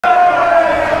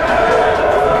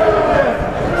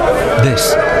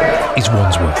This is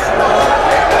Wandsworth.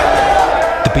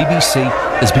 The BBC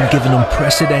has been given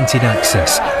unprecedented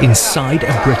access inside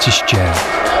a British jail.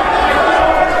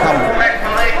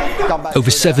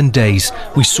 Over 7 days,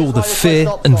 we saw the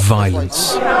fear and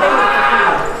violence.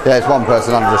 Yeah, it's one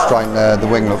person under restraint there, the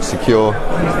wing looks secure.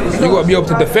 You've got to be able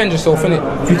to defend yourself, innit?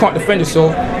 If you can't defend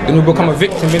yourself, then you'll become a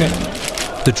victim,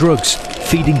 innit? The drugs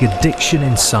feeding addiction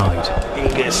inside. You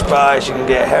can get spice, you can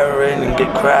get heroin, you can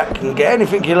get crack, you can get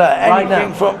anything you like,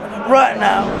 anything from right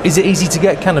now. Is it easy to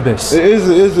get cannabis? It is.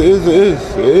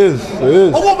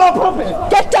 I want my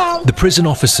profit! Get down! The prison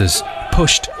officers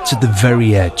pushed to the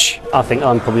very edge. I think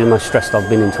I'm probably the most stressed I've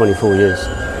been in 24 years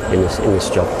in this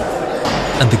job.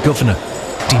 And the governor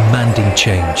demanding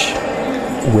change.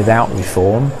 Without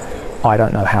reform, I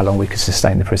don't know how long we could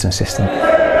sustain the prison system.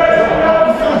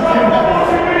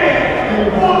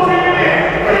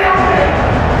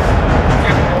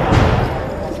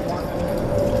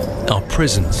 Our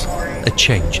prisons are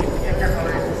changing.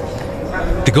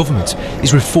 The government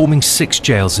is reforming 6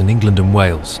 jails in England and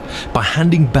Wales by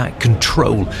handing back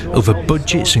control over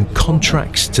budgets and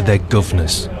contracts to their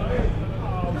governors.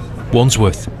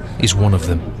 Wandsworth is one of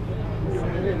them.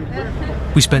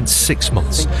 We spent 6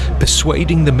 months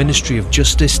persuading the Ministry of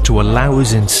Justice to allow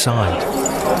us inside.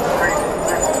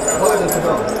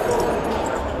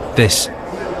 This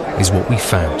is what we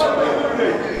found.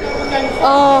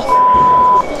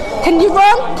 Can you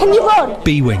run? Can you run?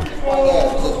 B-Wing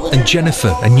and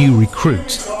Jennifer, a new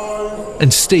recruit,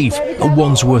 and Steve, a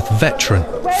Wandsworth veteran,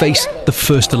 face the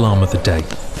first alarm of the day.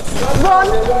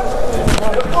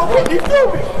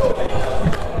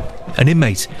 An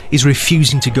inmate is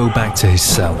refusing to go back to his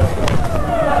cell.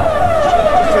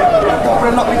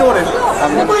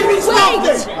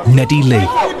 Neddy Lee.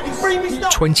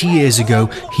 20 years ago,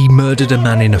 he murdered a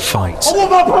man in a fight.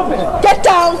 Get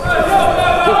down!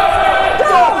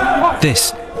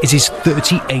 This is his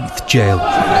 38th jail.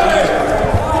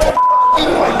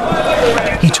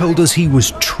 He told us he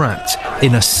was trapped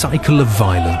in a cycle of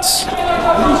violence.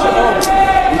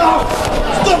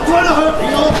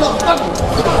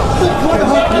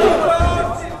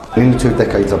 In the 2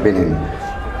 decades I've been in,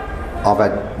 I've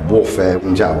had warfare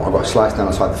in jail. I got sliced down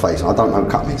the side of the face and I don't know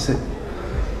cut me.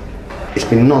 It's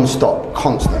been non-stop,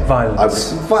 constant.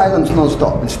 Violence? Violence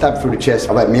non-stop. Been stabbed through the chest.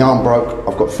 I've had my arm broke.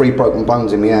 I've got 3 broken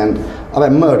bones in my hand. I've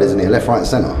had murders in here, left, right and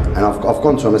centre. And I've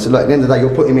gone to him and said, look, at the end of the day,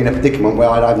 you're putting me in a predicament where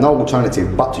I have no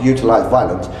alternative but to utilise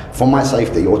violence for my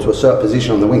safety or to assert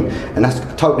position on the wing. And that's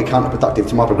totally counterproductive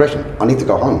to my progression. I need to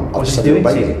go home. I've just had a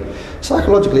baby.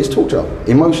 Psychologically, it's torture.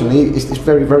 Emotionally, it's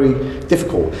very, very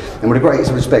difficult. And with the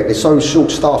greatest respect, they're so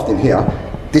short-staffed in here,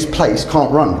 this place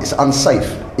can't run. It's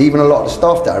unsafe. Even a lot of the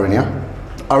staff that are in here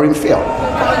are in fear.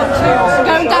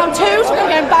 Going down 2, so we're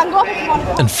going to bang up.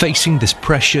 And facing this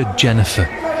pressure, Jennifer.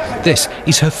 This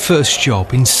is her first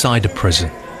job inside a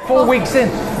prison. 4 weeks in?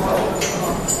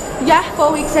 Yeah,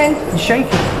 4 weeks in. You're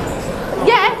shaking?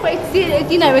 Yeah, but it's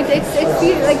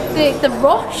the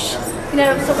rush. You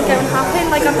know, something's going to happen.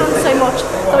 Like, I've done so much.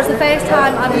 That was the first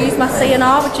time I've used my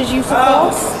CNR, which is use of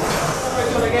force.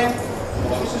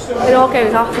 It all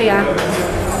goes off here.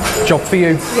 Job for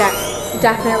you? Yeah,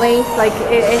 definitely. Like,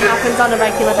 it happens on a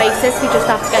regular basis. We just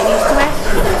have to get used to it.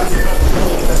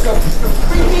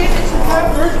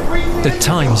 At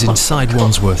times inside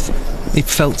Wandsworth, it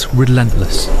felt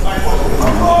relentless.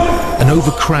 An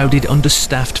overcrowded,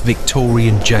 understaffed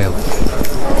Victorian jail.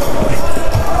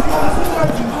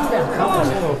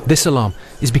 This alarm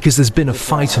is because there's been a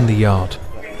fight in the yard.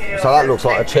 So that looks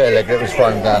like a chair leg that was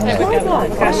thrown down there.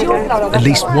 At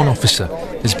least one officer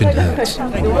has been hurt.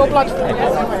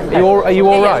 Are you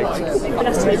all right?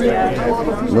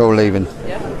 We're all leaving.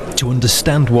 To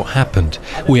understand what happened,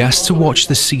 we asked to watch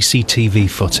the CCTV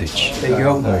footage. There you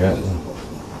go.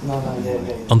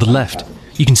 On the left,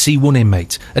 you can see one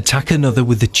inmate attack another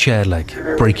with the chair leg,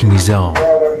 breaking his arm.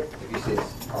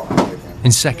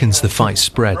 In seconds, the fight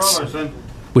spreads.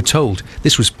 We're told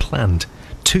this was planned.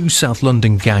 2 South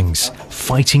London gangs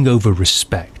fighting over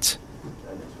respect.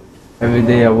 Every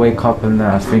day I wake up and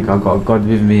I think I got God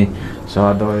with me, so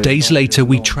I don't... Days later,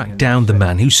 we tracked down the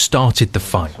man who started the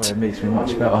fight. So it makes me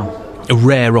much better. A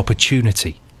rare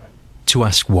opportunity to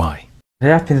ask why. It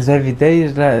happens every day.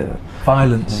 It's like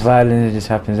Violence. Violence just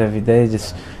happens every day.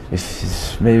 Just if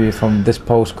it's maybe from this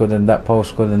postcode and that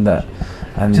postcode and that.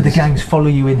 And Do the gangs follow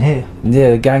you in here?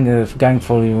 Yeah, the gang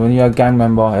follow you. When you're a gang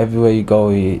member, everywhere you go,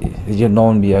 you're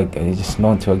known. You're just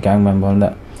known to a gang member and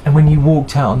that. And when you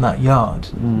walked out on that yard?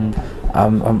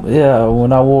 Yeah,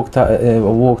 when I walked out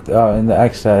in the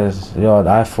exercise yard,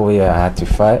 I thought, yeah, I had to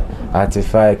fight. I had to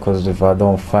fight because if I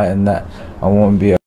don't fight in that, I won't be